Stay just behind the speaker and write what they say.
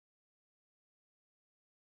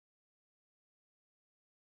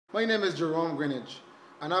My name is Jerome Greenwich,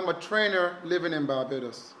 and I'm a trainer living in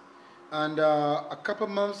Barbados. And a couple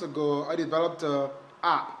months ago, I developed an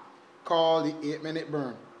app called the 8-Minute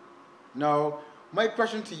Burn. Now, my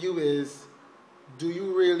question to you is, do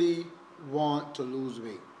you really want to lose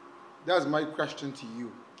weight? That's my question to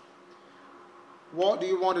you. What do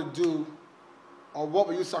you want to do, or what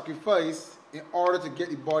will you sacrifice in order to get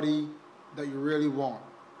the body that you really want?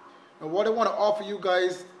 Now, what I want to offer you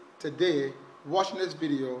guys today, watching this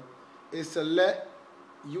video, is to let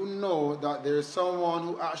you know that there is someone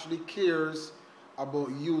who actually cares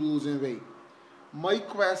about you losing weight. My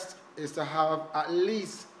quest is to have at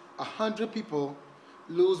least 100 people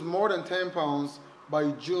lose more than 10 pounds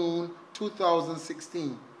by June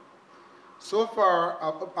 2016. So far,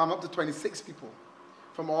 I'm up to 26 people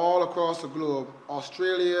from all across the globe: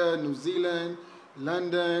 Australia, New Zealand,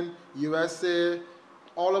 London, USA,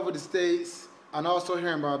 all over the States, and also here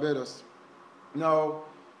in Barbados. Now,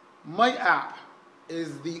 my app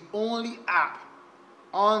is the only app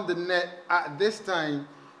on the net at this time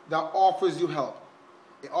that offers you help.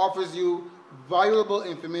 It offers you valuable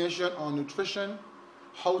information on nutrition,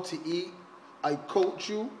 how to eat. I coach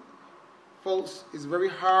you. Folks, it's very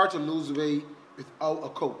hard to lose weight without a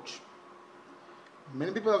coach.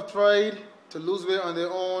 Many people have tried to lose weight on their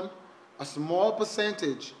own. A small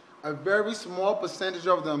percentage, a very small percentage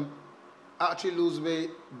of them actually lose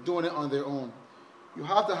weight doing it on their own. You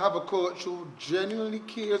have to have a coach who genuinely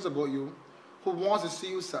cares about you, who wants to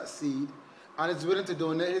see you succeed, and is willing to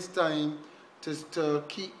donate his time to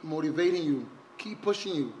keep motivating you, keep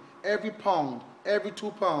pushing you. Every pound, every 2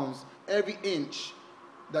 pounds, every inch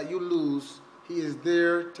that you lose, he is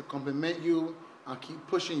there to compliment you and keep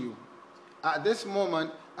pushing you. At this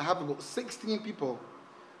moment, I have about 16 people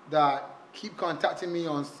that keep contacting me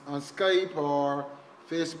on Skype or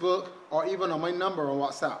Facebook or even on my number on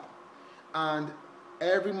WhatsApp. And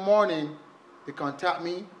every morning they contact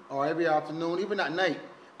me, or every afternoon, even at night,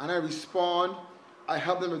 and I respond. I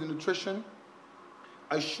help them with the nutrition.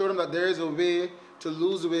 I show them that there is a way to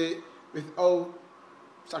lose weight without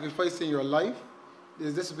sacrificing your life.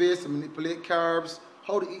 There's this way to manipulate carbs,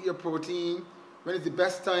 how to eat your protein, when is the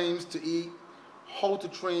best times to eat, how to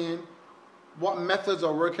train, what methods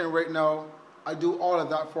are working right now. I do all of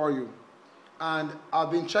that for you. And I've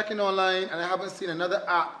been checking online and I haven't seen another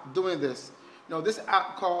app doing this. Now, this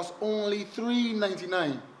app costs only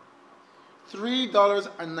 $3.99.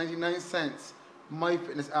 $3.99 my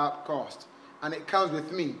fitness app costs. And it comes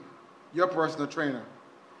with me, your personal trainer.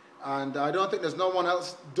 And I don't think there's no one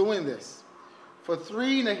else doing this. For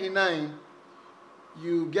 $3.99,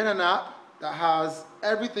 you get an app that has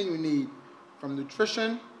everything you need, from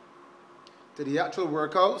nutrition to the actual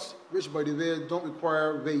workouts, which, by the way, don't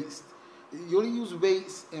require weights. You only use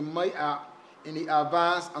weights in my app in the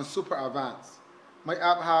advanced and super advanced. My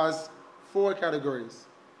app has 4 categories.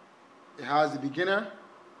 It has the beginner,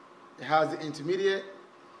 it has the intermediate,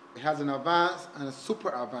 it has an advanced and a super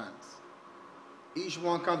advanced. Each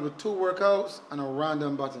one comes with 2 workouts and a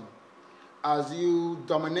random button. As you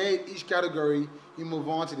dominate each category, you move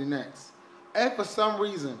on to the next. If for some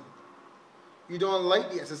reason you don't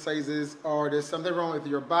like the exercises, or there's something wrong with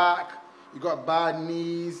your back, you got bad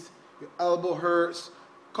knees, your elbow hurts,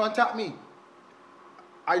 contact me.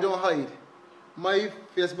 I don't hide. My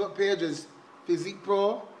Facebook page is Physique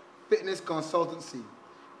Pro Fitness Consultancy.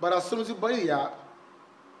 But as soon as you buy the app,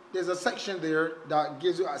 there's a section there that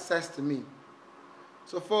gives you access to me.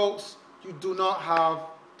 So folks, you do not have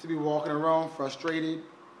to be walking around frustrated.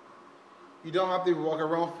 You don't have to be walking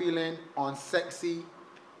around feeling unsexy.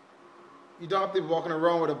 You don't have to be walking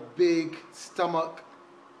around with a big stomach.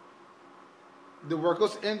 The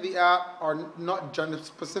workouts in the app are not gender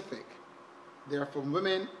specific. They're for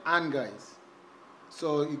women and guys.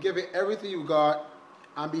 So you give it everything you got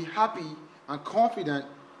and be happy and confident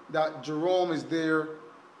that Jerome is there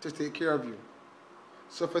to take care of you.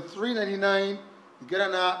 So for $3.99, you get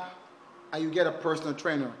an app and you get a personal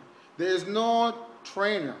trainer. There is no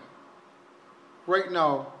trainer right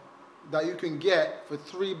now that you can get for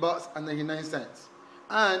 $3.99.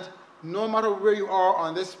 And no matter where you are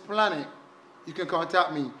on this planet, you can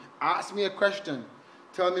contact me. Ask me a question.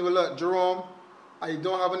 Tell me, well, look, Jerome, I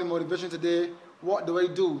don't have any motivation today. What do I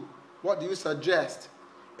do? What do you suggest?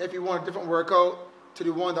 If you want a different workout to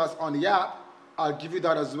the one that's on the app, I'll give you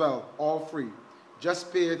that as well, all free.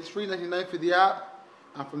 Just pay $3.99 for the app,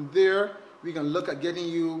 and from there, we can look at getting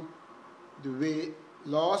you the weight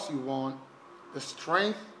loss you want, the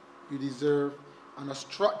strength you deserve, and a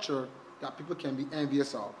structure that people can be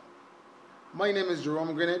envious of. My name is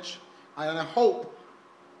Jerome Greenwich, and I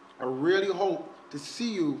really hope to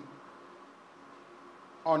see you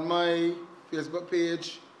on my Facebook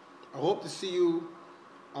page I hope to see you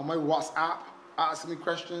on my WhatsApp, ask me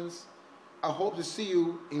questions. I hope to see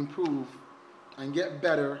you improve and get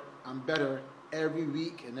better and better every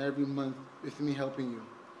week and every month with me helping you.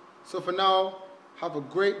 So for now, have a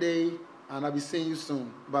great day, and I'll be seeing you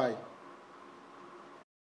soon. Bye.